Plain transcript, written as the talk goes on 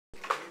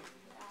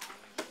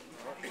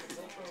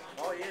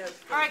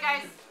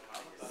Alright guys,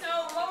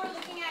 so what we're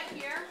looking at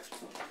here,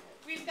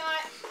 we've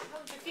got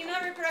the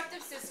female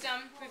reproductive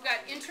system, we've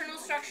got internal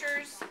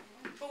structures,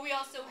 but we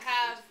also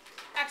have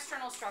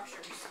external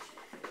structures.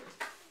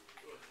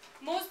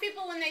 Most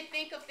people, when they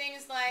think of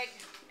things like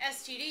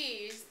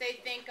STDs, they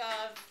think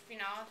of, you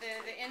know,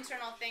 the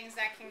internal things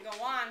that can go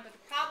on, but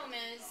the problem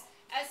is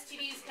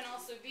STDs can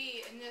also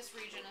be in this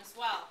region as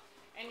well.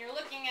 And you're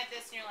looking at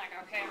this and you're like,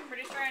 okay, I'm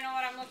pretty sure I know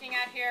what I'm looking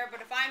at here,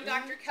 but if I'm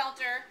Dr.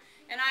 Kelter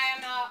and I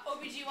am an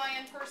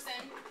OBGYN person,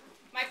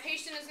 my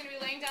patient is going to be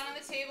laying down on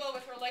the table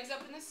with her legs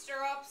up in the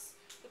stirrups,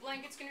 the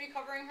blanket's going to be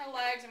covering her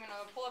legs, I'm going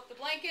to pull up the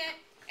blanket,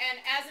 and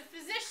as a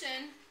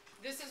physician,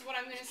 this is what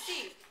I'm going to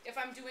see. If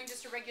I'm doing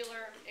just a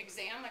regular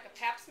exam, like a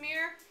pap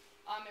smear,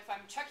 if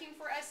I'm checking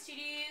for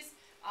STDs,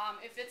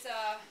 if it's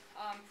a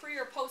pre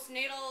or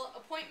postnatal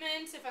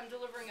appointment, if I'm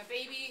delivering a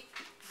baby,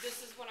 this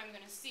is what I'm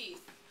going to see.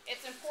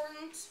 It's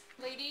important,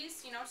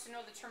 ladies, you know, to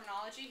know the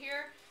terminology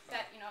here,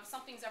 that, you know, if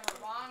something's ever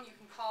wrong, you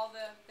can call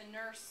the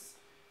nurse,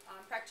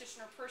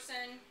 practitioner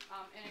person,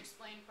 and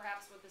explain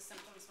perhaps what the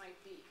symptoms might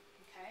be,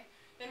 okay?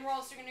 Then we're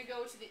also going to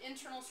go to the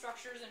internal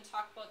structures and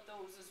talk about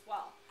those as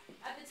well.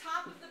 At the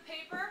top of the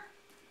paper,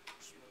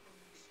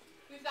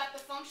 we've got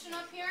the function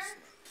up here.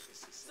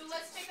 So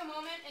let's take a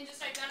moment and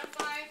just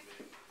identify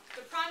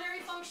the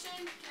primary function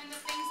and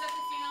the things that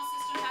the female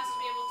system has to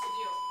be able to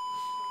do.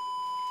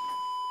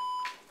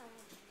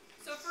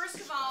 So first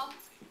of all,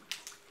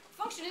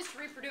 function is to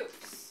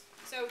reproduce.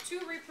 So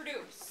to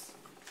reproduce.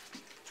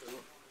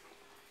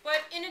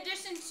 But in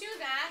addition to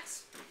that,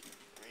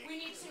 we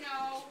need to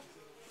know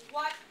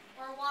what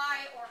or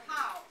why or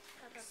how.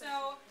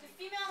 So the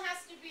female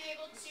has to be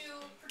able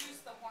to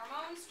produce the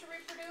hormones to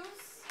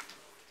reproduce.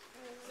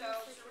 So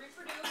to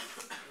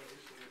reproduce,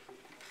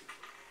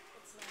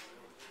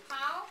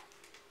 how?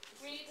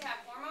 We need to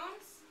have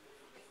hormones.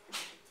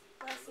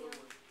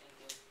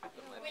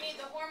 We need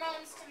the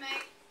hormones to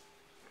make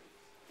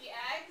the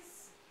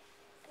eggs.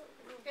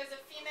 Because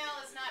a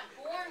female is not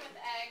born with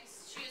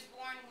eggs, she is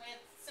born with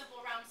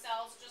simple round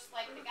cells just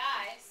like the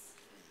guys.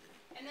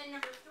 And then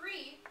number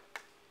 3,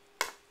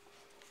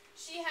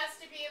 she has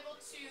to be able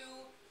to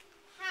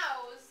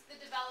house the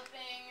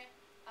developing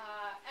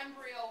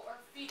embryo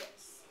or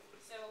fetus.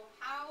 So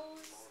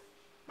house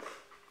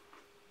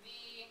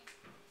the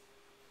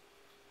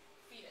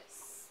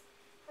fetus.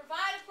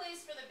 Provide a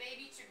place for the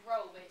baby to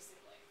grow,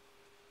 basically.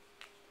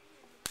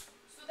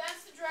 So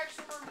that's the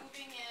direction we're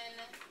moving in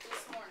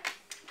this morning.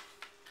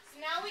 So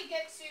now we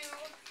get to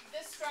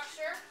this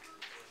structure.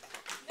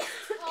 This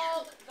is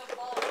called the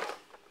vulva.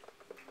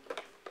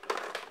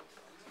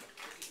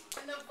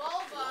 And the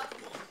vulva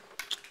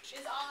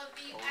is all of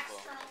the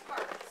external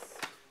parts.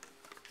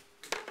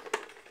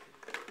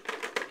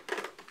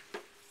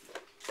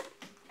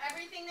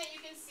 Everything that you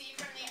can see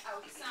from the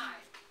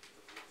outside.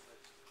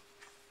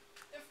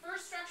 The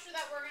first structure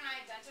that we're going to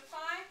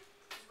identify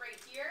is right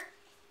here.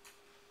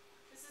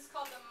 This is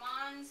called the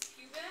mons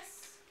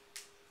pubis.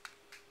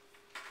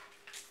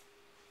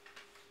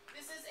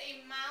 This is a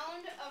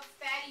mound of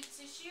fatty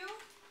tissue.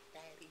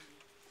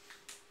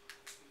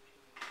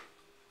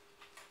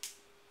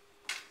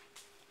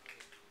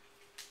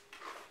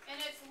 And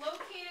it's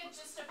located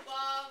just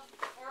above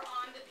or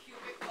on the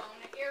pubic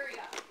bone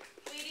area.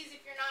 Ladies,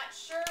 if you're not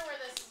sure where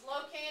this is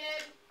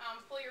located,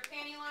 pull your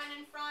panty line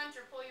in front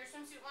or pull your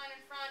swimsuit line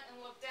in front and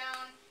look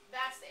down.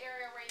 That's the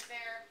area right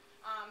there.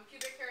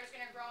 Pubic hair is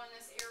going to grow in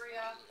this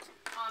area.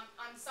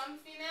 On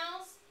some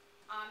females,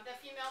 the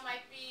female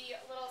might be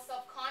a little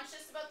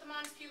self-conscious about the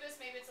mons pubis.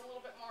 Maybe it's a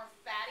little bit more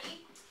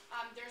fatty.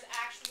 There's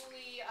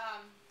actually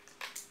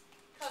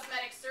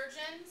cosmetic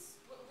surgeons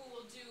who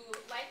will do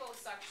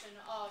liposuction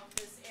of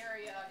this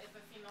area if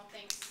a female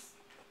thinks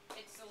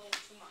it's a little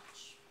too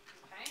much.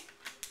 Okay?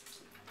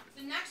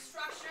 The next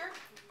structure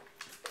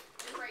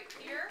is right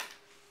here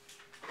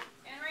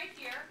and right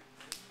here,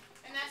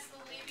 and that's the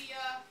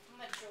labia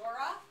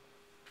majora.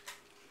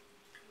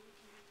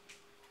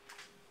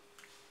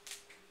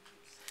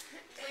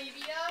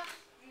 Labia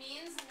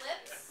means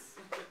lips,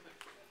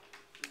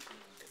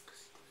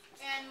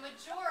 and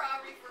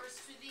majora refers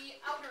to the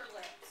outer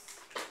lips.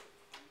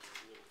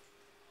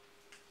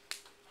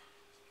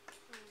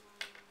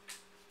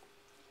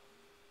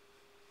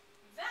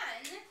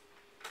 Then,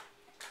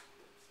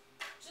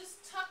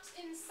 just tucked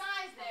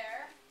inside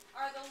there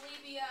are the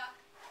labia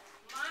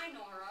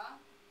minora.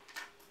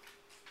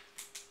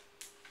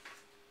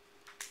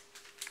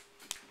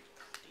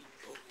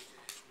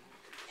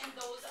 And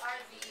those are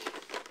the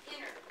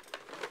inner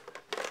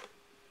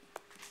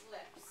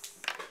lips.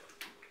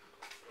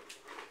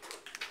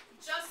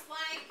 Just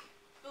like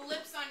the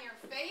lips on your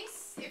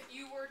face, if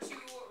you were to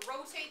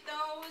rotate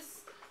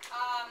those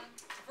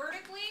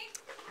vertically,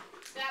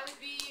 that would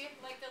be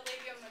like the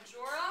labia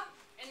majora.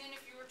 And then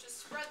if you were to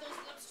spread those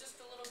lips just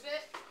a little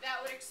bit,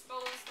 that would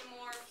expose the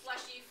more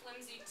fleshy,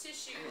 flimsy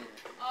tissue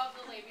of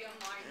the labia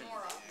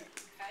minora.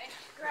 Okay?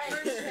 Right.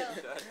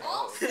 There's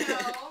also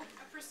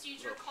a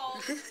procedure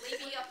called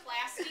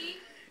labiaplasty,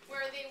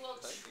 where they will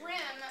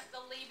trim the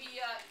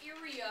labia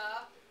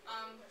area,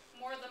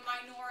 more the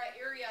minora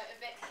area.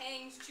 If it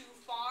hangs too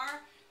far,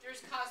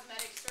 there's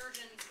cosmetic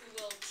surgeons who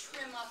will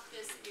trim up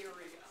this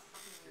area.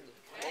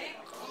 Okay?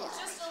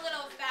 Just a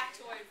little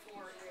factoid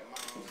for you.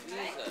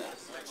 Okay?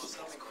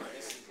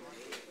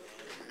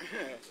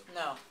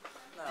 No.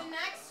 The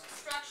next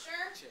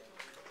structure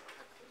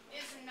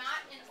is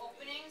not an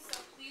opening, so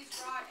please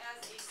draw it as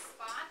a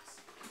spot.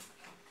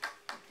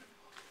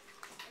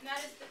 And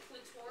that is the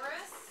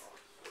clitoris.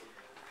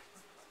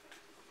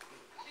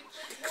 The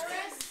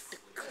clitoris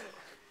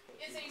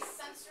is a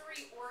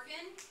sensory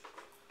organ.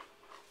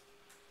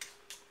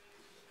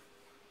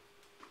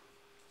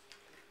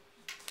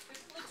 The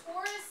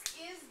clitoris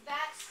is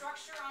that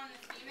structure on the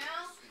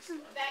female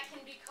that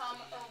can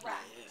become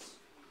erect.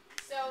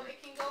 So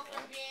it can go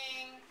from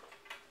being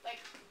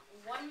like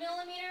 1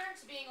 millimeter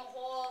to being a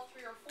whole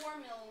 3 or 4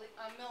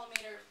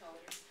 millimeters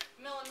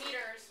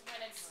when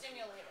it's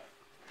stimulated.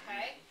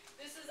 Okay?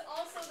 This is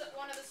also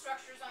one of the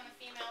structures on the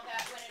female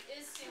that when it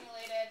is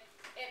stimulated,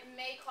 it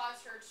may cause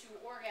her to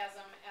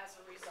orgasm as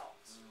a result.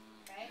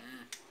 Okay?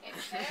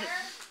 It's there,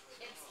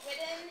 it's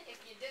hidden. If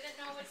you didn't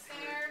know it's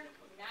there,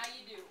 now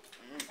you do.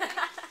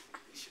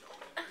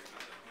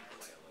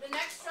 The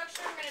next structure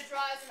I'm going to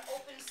draw is an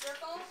open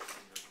circle.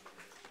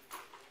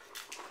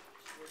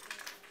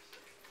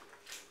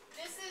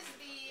 This is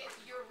the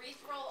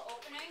urethral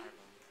opening.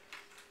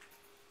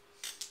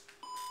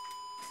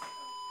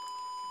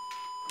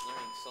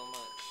 Learning so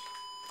much.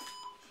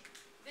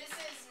 This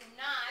is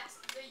not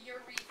the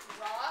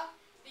urethra.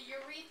 The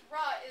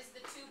urethra is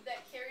the tube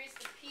that carries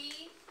the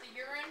pee, the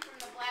urine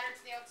from the bladder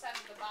to the outside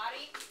of the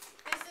body.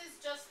 This is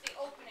just the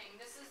opening.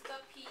 This is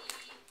the pee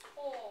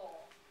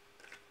hole.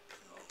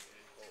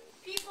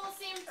 People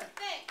seem to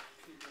think,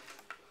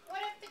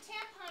 what if the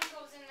tampon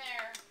goes in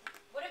there?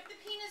 What if the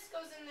penis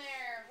goes in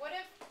there? What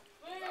if...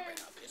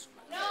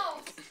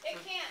 No, it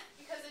can't,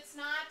 because it's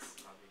not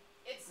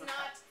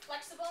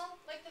flexible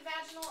like the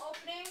vaginal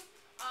opening.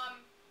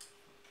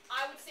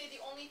 I would say the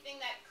only thing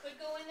that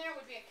could go in there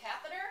would be a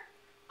catheter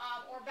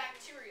or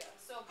bacteria.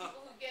 So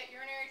people who get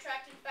urinary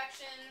tract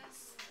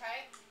infections,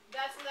 okay,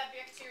 that's where that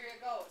bacteria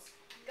goes.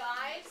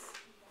 Guys,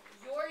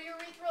 your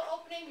urethral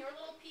opening, your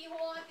little pee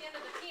hole at the end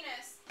of the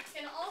penis,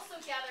 can also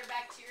gather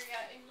bacteria,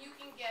 and you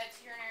can get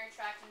urinary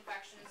tract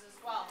infections as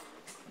well.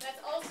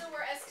 That's also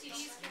where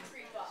STDs can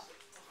creep up.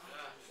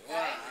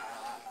 Okay?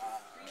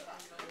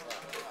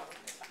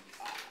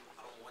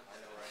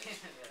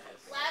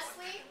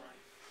 Lastly,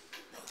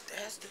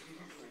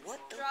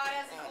 draw it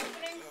as an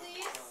opening,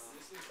 please.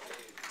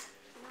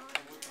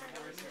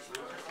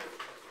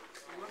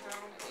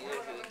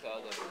 Usually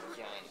called a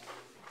vagina.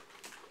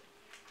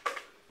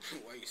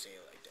 Why you say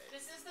it like that?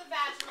 This is the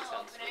vaginal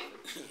opening.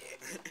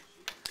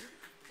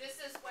 This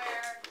is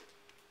where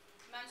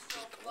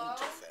menstrual flow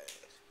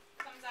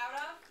comes out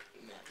of.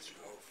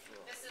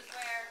 This is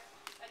where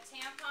a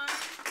tampon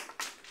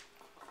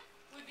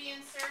would be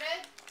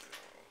inserted.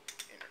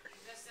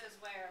 This is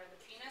where the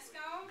penis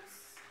goes.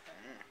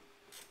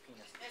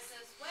 This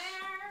is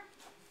where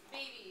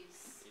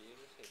babies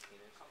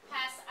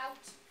pass out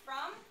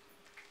from.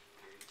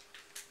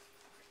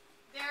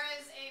 There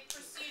is a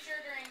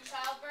procedure during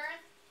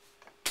childbirth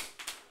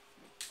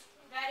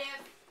that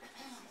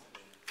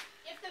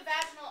if the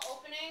vaginal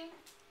opening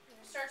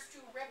starts to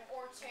rip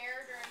or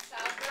tear during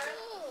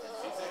childbirth,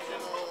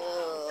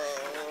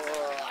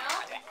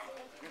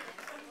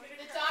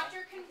 the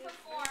doctor can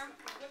perform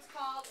what's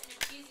called an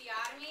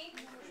episiotomy.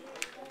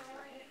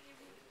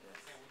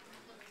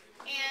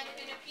 And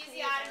in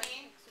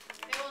episiotomy,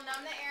 they will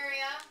numb the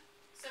area,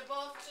 so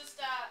both just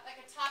like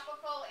a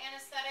topical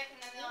anesthetic, and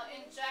then they'll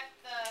inject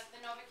the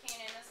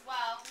Novocaine in as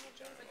well.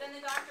 But then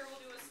the doctor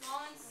will do a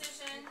small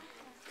incision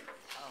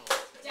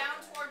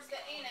down towards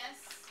the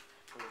anus,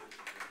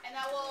 and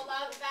that will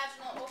allow the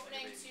vaginal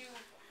opening to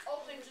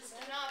open just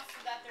enough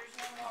so that there's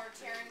no more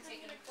tearing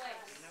taking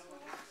place.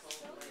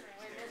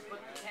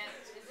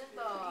 Isn't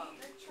the...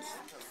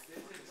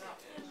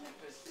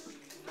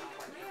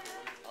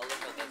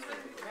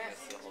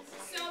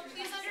 So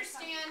please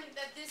understand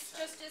that this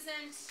just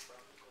isn't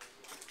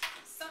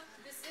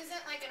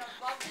like an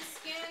above the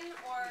skin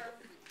or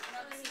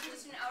this is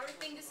just an outer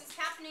thing. This is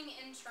happening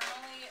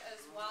internally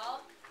as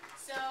well.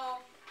 So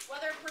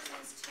whether a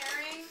person's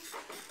tearing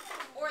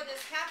or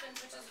this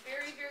happens, which is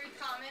very, very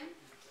common,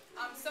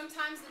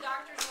 sometimes the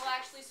doctors will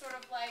actually sort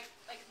of like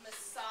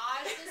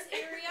massage this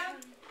area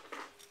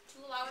to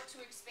allow it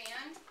to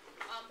expand.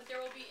 But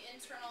there will be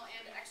internal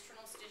and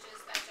external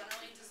stitches that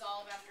generally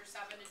dissolve after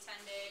 7 to 10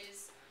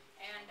 days.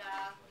 And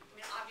I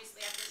mean,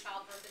 obviously after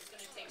childbirth, it's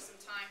going to take some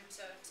time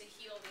to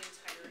heal the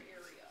entire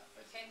area.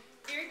 Okay,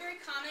 very, very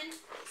common.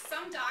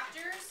 Some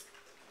doctors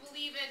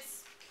believe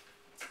it's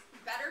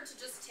better to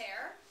just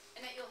tear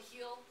and that you'll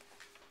heal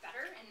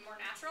better and more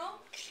natural.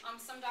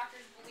 Some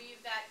doctors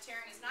believe that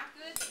tearing is not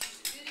good, that you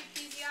should do the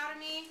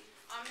episiotomy,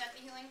 that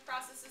the healing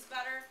process is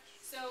better.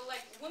 So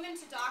like woman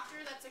to doctor,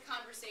 that's a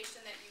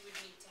conversation that you would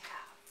need to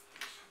have.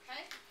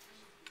 Okay?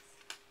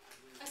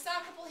 I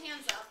saw a couple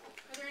hands up.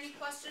 Are there any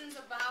questions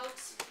about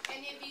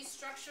any of these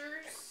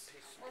structures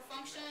or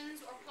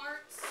functions or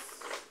parts?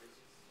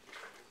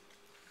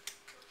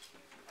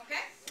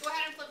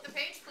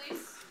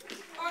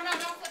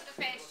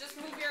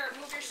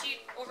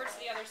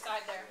 other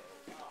side there.